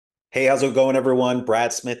Hey, how's it going, everyone?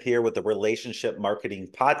 Brad Smith here with the Relationship Marketing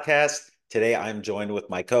Podcast. Today, I'm joined with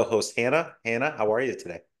my co-host, Hannah. Hannah, how are you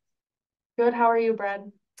today? Good. How are you, Brad?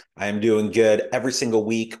 I am doing good. Every single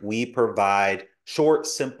week, we provide short,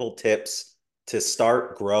 simple tips to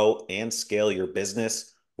start, grow, and scale your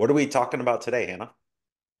business. What are we talking about today, Hannah?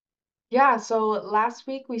 Yeah, so last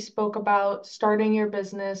week we spoke about starting your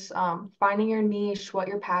business, finding your niche, what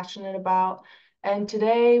you're passionate about. And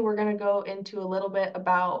today we're going to go into a little bit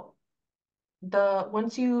about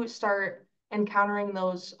once you start encountering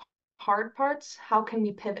those hard parts, how can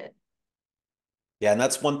we pivot? Yeah, and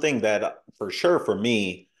that's one thing that for sure for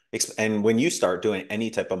me, and when you start doing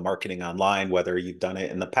any type of marketing online, whether you've done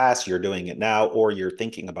it in the past, you're doing it now, or you're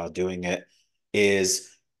thinking about doing it,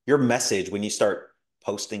 is your message when you start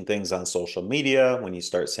posting things on social media, when you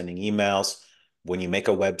start sending emails, when you make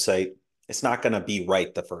a website, it's not going to be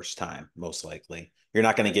right the first time, most likely. You're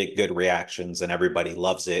not going to get good reactions and everybody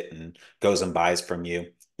loves it and goes and buys from you.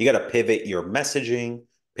 You got to pivot your messaging,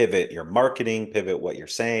 pivot your marketing, pivot what you're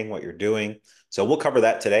saying, what you're doing. So we'll cover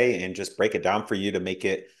that today and just break it down for you to make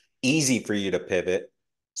it easy for you to pivot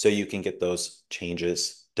so you can get those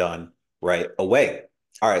changes done right away.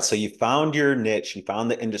 All right. So you found your niche, you found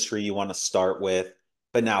the industry you want to start with,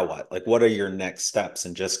 but now what? Like, what are your next steps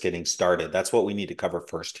in just getting started? That's what we need to cover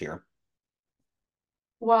first here.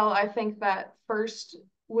 Well, I think that first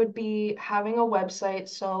would be having a website,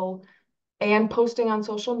 and posting on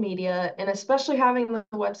social media, and especially having the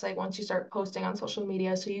website once you start posting on social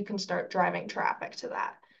media so you can start driving traffic to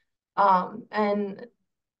that. And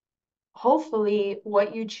hopefully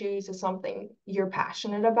what you choose is something you're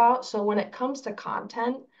passionate about. So when it comes to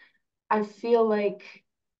content, I feel like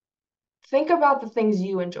think about the things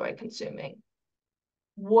you enjoy consuming.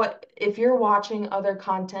 What if you're watching other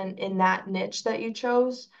content in that niche that you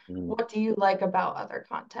chose, Mm, what do you like about other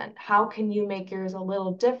content? How can you make yours a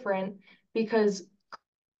little different? Because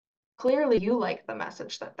clearly you like the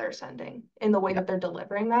message that they're sending in the way yeah. that they're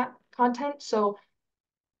delivering that content. So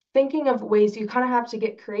thinking of ways you kind of have to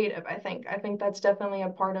get creative, I think. I think that's definitely a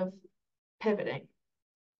part of pivoting.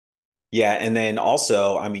 Yeah. And then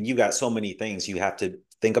also, I mean, you got so many things. You have to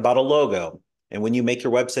think about a logo. And when you make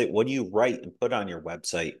your website, what do you write and put on your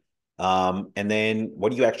website? And then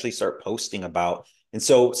what do you actually start posting about? And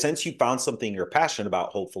so, since you found something you're passionate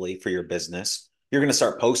about, hopefully for your business, you're going to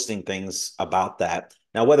start posting things about that.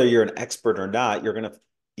 Now, whether you're an expert or not, you're going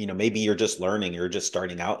to, maybe you're just learning, you're just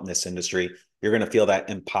starting out in this industry. You're going to feel that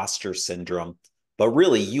imposter syndrome. But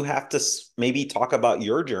really, you have to maybe talk about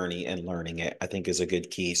your journey and learning it, I think is a good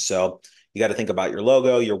key. So, you got to think about your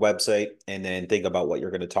logo, your website, and then think about what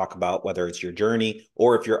you're going to talk about, whether it's your journey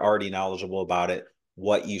or if you're already knowledgeable about it,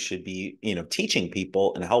 what you should be, teaching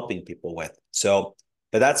people and helping people with. So,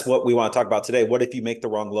 but that's what we want to talk about today. What if you make the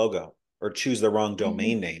wrong logo or choose the wrong Mhm.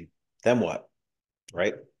 domain name? Then what?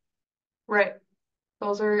 Right? Right.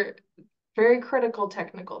 Those are very critical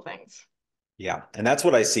technical things. Yeah. And that's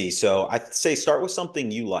what I see. So I say start with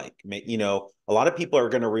something you like. A lot of people are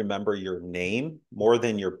going to remember your name more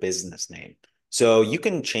than your business name. So you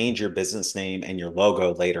can change your business name and your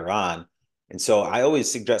logo later on. And so I always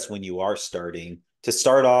suggest when you are starting to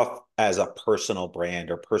start off as a personal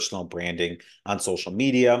brand or personal branding on social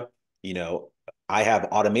media. You know, I have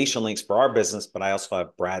automation links for our business, but I also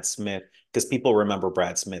have Brad Smith because people remember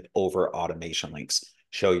Brad Smith over automation links.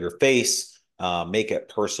 Show your face, make it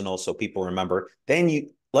personal so people remember.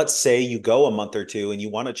 Then let's say you go a month or two and you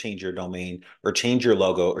want to change your domain or change your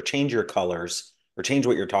logo or change your colors or change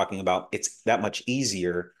what you're talking about. It's that much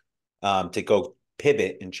easier to go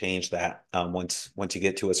pivot and change that once you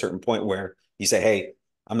get to a certain point where you say, "Hey,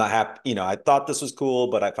 I'm not happy. I thought this was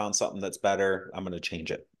cool, but I found something that's better. I'm going to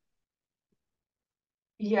change it."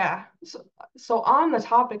 Yeah. So on the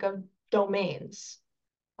topic of domains,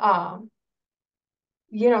 um,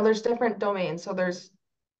 there's different domains. So there's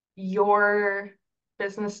your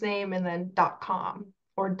business name and then .com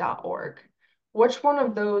or .org. Which one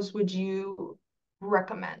of those would you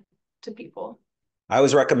recommend to people? I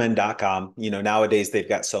always recommend .com. Nowadays they've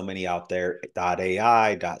got so many out there,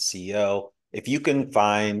 .ai, .co. If you can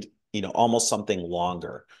find, almost something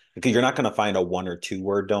longer, because you're not going to find a 1 or 2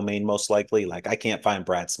 word domain most likely. Like I can't find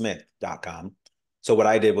bradsmith.com. So what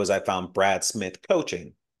I did was I found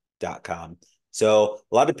bradsmithcoaching.com. So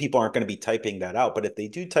a lot of people aren't going to be typing that out, but if they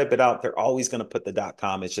do type it out, they're always going to put the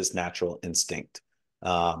 .com. It's just natural instinct.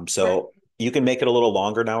 Right. So you can make it a little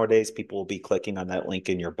longer nowadays. People will be clicking on that link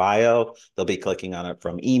in your bio. They'll be clicking on it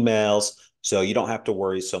from emails. So you don't have to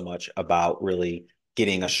worry so much about really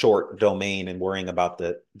getting a short domain and worrying about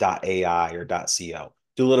the .ai or .co.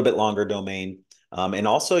 Do a little bit longer domain. And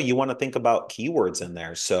also you want to think about keywords in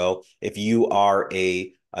there. So if you are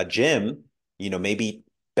a a gym, maybe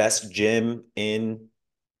best gym in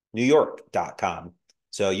New York.com.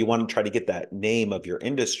 So you want to try to get that name of your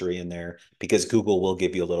industry in there because Google will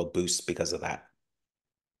give you a little boost because of that.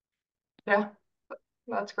 Yeah,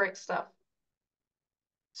 that's great stuff.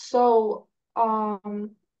 So,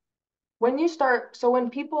 when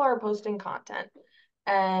people are posting content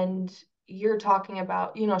and you're talking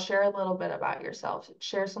about, share a little bit about yourself,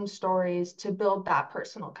 share some stories to build that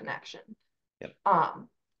personal connection. Yep. Um,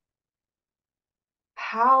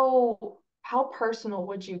 how personal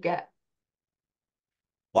would you get?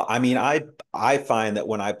 Well, I mean, I find that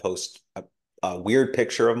when I post a weird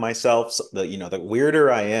picture of myself, the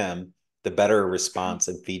weirder I am, the better response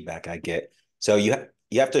and feedback I get. So you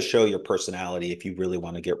have to show your personality if you really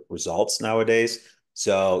want to get results nowadays.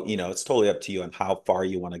 So, it's totally up to you on how far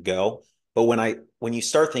you want to go. But when you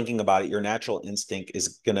start thinking about it, your natural instinct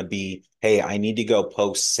is going to be, hey, I need to go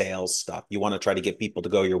post sales stuff. You want to try to get people to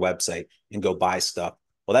go to your website and go buy stuff.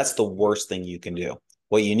 Well, that's the worst thing you can do.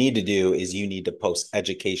 What you need to do is you need to post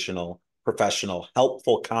educational, professional,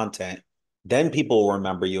 helpful content. Then people will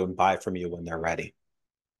remember you and buy from you when they're ready.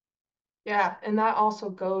 Yeah, and that also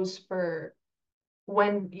goes for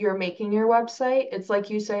when you're making your website. It's like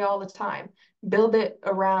you say all the time, build it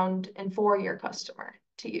around and for your customer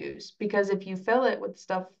to use. Because if you fill it with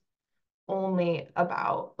stuff only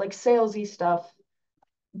about like salesy stuff,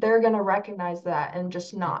 they're gonna recognize that and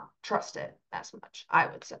just not trust it as much, I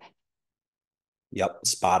would say. Yep,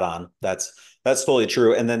 spot on. That's totally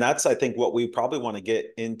true. And then that's I think what we probably want to get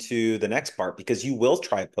into the next part because you will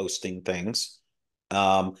try posting things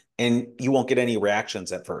and you won't get any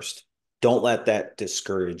reactions at first. Don't let that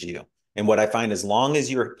discourage you. And what I find as long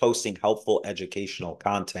as you're posting helpful educational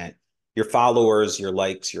content, your followers, your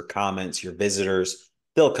likes, your comments, your visitors,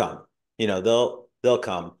 they'll come. They'll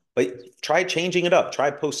come. But try changing it up.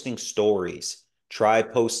 Try posting stories. Try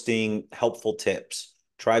posting helpful tips.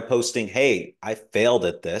 Try posting, hey, I failed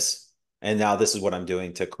at this, and now this is what I'm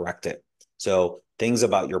doing to correct it. So things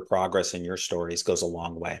about your progress and your stories goes a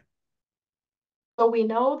long way. So we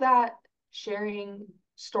know that sharing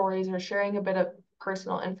stories or sharing a bit of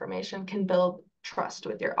personal information can build trust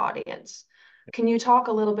with your audience. Can you talk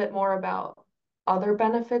a little bit more about other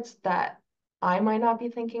benefits that I might not be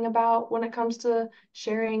thinking about when it comes to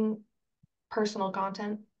sharing personal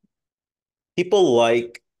content? People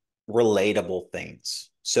like relatable things.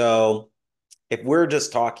 So if we're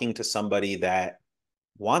just talking to somebody that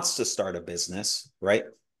wants to start a business, right?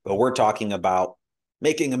 But we're talking about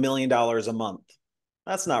making $1 million a month,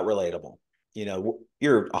 that's not relatable.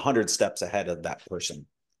 You're 100 steps ahead of that person.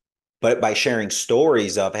 But by sharing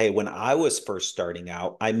stories of, hey, when I was first starting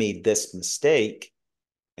out, I made this mistake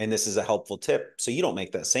and this is a helpful tip. So you don't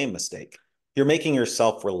make that same mistake. You're making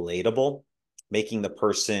yourself relatable, making the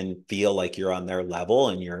person feel like you're on their level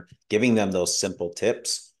and you're giving them those simple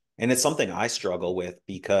tips. And it's something I struggle with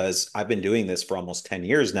because I've been doing this for almost 10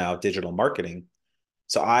 years now, digital marketing.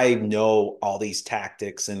 So I know all these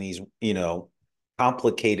tactics and these,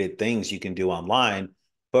 complicated things you can do online.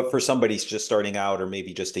 But for somebody who's just starting out or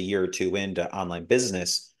maybe just a year or two into online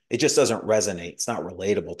business, it just doesn't resonate. It's not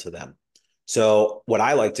relatable to them. So what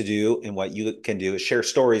I like to do and what you can do is share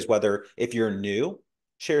stories, whether if you're new,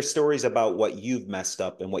 share stories about what you've messed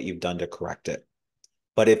up and what you've done to correct it.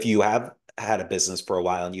 But if you have had a business for a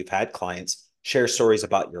while and you've had clients, share stories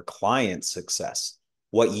about your client's success,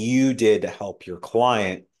 what you did to help your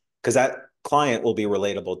client, because that client will be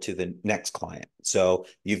relatable to the next client. So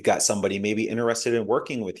you've got somebody maybe interested in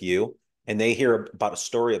working with you and they hear about a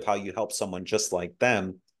story of how you help someone just like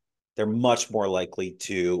them. They're much more likely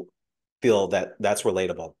to feel that that's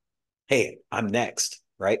relatable. Hey, I'm next,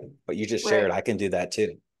 right? But you just shared, Right. I can do that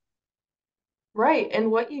too. Right. And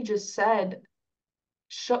what you just said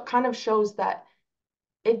kind of shows that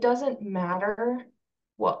it doesn't matter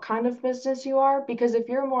what kind of business you are, because if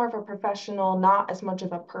you're more of a professional, not as much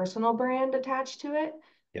of a personal brand attached to it,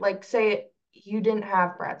 Yep. like say you didn't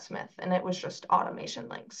have Brad Smith and it was just automation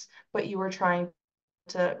links, but you were trying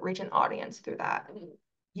to reach an audience through that,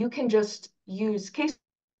 you can just use case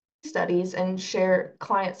studies and share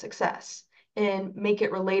client success and make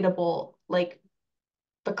it relatable. Like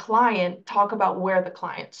the client, talk about where the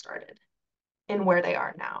client started and where they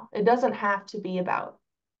are now. It doesn't have to be about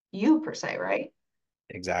you per se, right?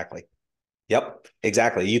 Exactly. Yep,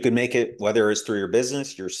 exactly. You could make it whether it's through your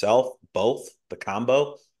business, yourself, both, the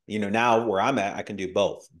combo. Now where I'm at, I can do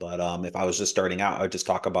both. But if I was just starting out, I would just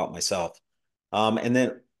talk about myself. And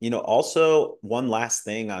then, also one last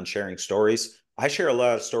thing on sharing stories. I share a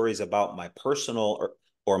lot of stories about my personal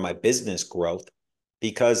or my business growth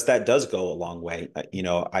because that does go a long way.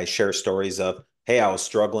 I share stories of, hey, I was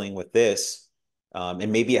struggling with this.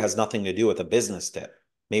 And maybe it has nothing to do with a business tip.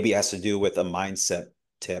 Maybe it has to do with a mindset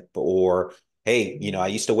tip or, hey, I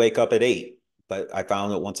used to wake up at 8, but I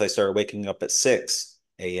found that once I started waking up at 6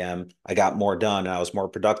 a.m., I got more done and I was more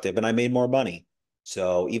productive and I made more money.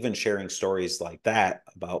 So even sharing stories like that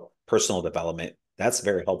about personal development, that's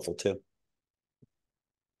very helpful too.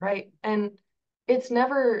 Right. And it's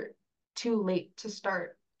never too late to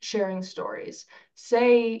start sharing stories.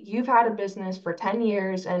 Say you've had a business for 10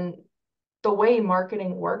 years and the way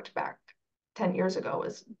marketing worked back 10 years ago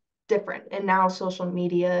is different. And now social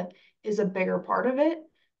media is a bigger part of it.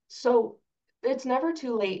 So it's never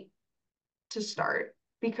too late to start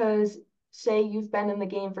because say you've been in the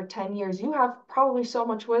game for 10 years, you have probably so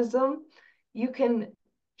much wisdom, you can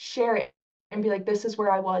share it and be like, this is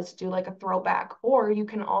where I was, do like a throwback. Or you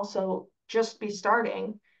can also just be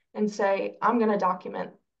starting and say, I'm going to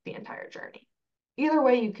document the entire journey. Either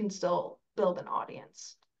way, you can still build an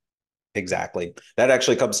audience. Exactly. That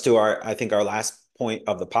actually comes to I think our last point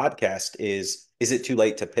of the podcast is it too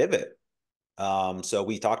late to pivot? So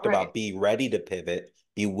we talked about Right. be ready to pivot,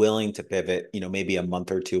 be willing to pivot, maybe a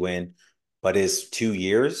month or two in, but is 2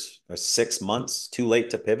 years or 6 months too late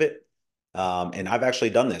to pivot? And I've actually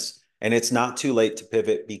done this, and it's not too late to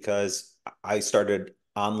pivot because I started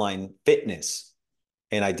online fitness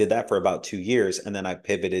and I did that for about 2 years. And then I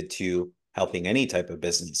pivoted to helping any type of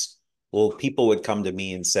business. Well, people would come to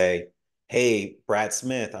me and say, hey, Brad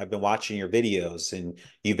Smith, I've been watching your videos and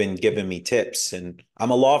you've been giving me tips and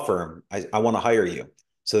I'm a law firm. I want to hire you.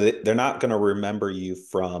 So they're not going to remember you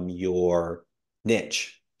from your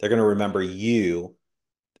niche. They're going to remember you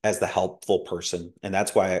as the helpful person. And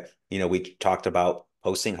that's why, we talked about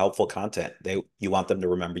posting helpful content. You want them to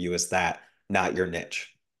remember you as that, not your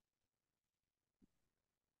niche.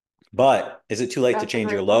 But is it too late to That's a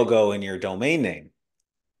change your great point. logo and your domain name?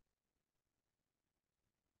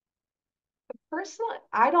 Personally,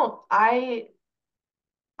 I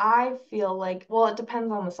feel like, well, it depends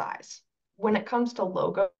on the size. When it comes to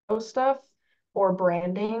logo stuff or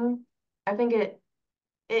branding, I think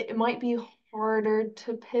it might be harder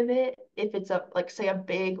to pivot if it's a like say a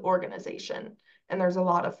big organization and there's a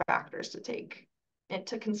lot of factors to take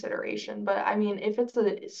into consideration. But I mean, if it's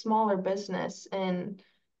a smaller business and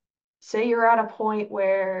say you're at a point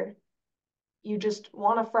where you just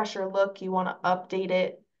want a fresher look, you want to update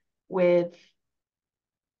it with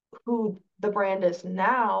who the brand is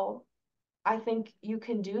now, I think you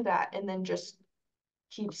can do that and then just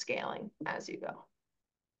keep scaling as you go.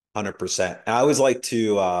 100%. And I always like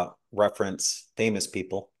to reference famous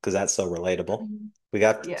people because that's so relatable. Mhm. We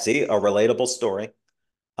got to see a Yes. relatable story.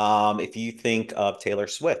 If you think of Taylor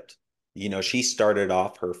Swift, she started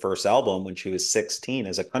off her first album when she was 16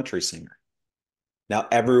 as a country singer. Now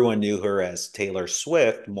everyone knew her as Taylor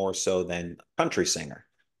Swift more so than country singer.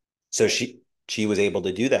 So Right. she was able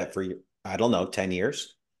to do that for, I don't know, 10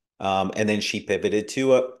 years. And then she pivoted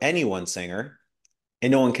to a anyone singer,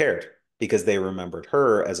 and no one cared because they remembered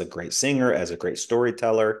her as a great singer, as a great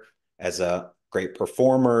storyteller, as a great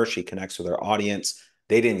performer. She connects with her audience.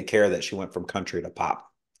 They didn't care that she went from country to pop.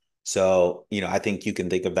 So, I think you can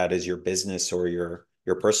think of that as your business or your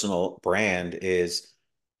personal brand is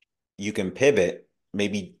you can pivot,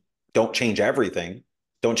 maybe don't change everything,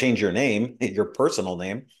 don't change your name, your personal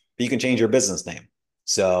name, but you can change your business name.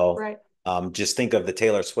 So Right. just think of the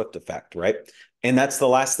Taylor Swift effect, right? And that's the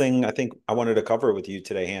last thing I think I wanted to cover with you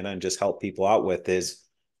today, Hannah, and just help people out with is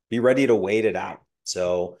be ready to wait it out.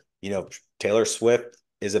 So, Taylor Swift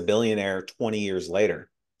is a billionaire 20 years later.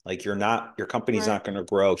 Like your company's Right. not going to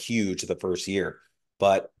grow huge the first year,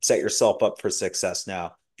 but set yourself up for success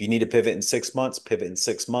now. If you need to pivot in 6 months, pivot in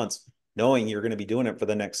 6 months, knowing you're going to be doing it for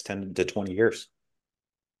the next 10 to 20 years.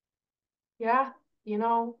 Yeah. You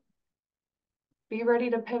know, be ready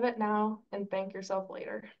to pivot now and thank yourself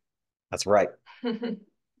later. That's right.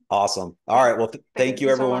 Awesome. All Yeah. right. Well, thank Thank you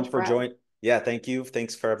you so everyone much, for Brad. joining. Yeah, thank you.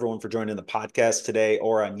 Thanks for everyone for joining the podcast today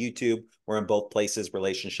or on YouTube. We're in both places,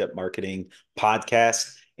 Relationship Marketing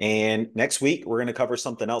Podcast. And next week, we're going to cover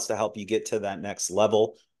something else to help you get to that next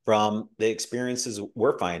level from the experiences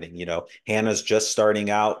we're finding. Hannah's just starting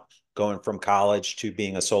out, going from college to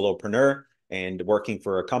being a solopreneur and working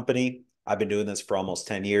for a company. I've been doing this for almost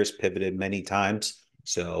 10 years, pivoted many times.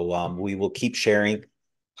 So we will keep sharing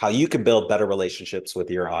how you can build better relationships with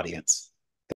your audience.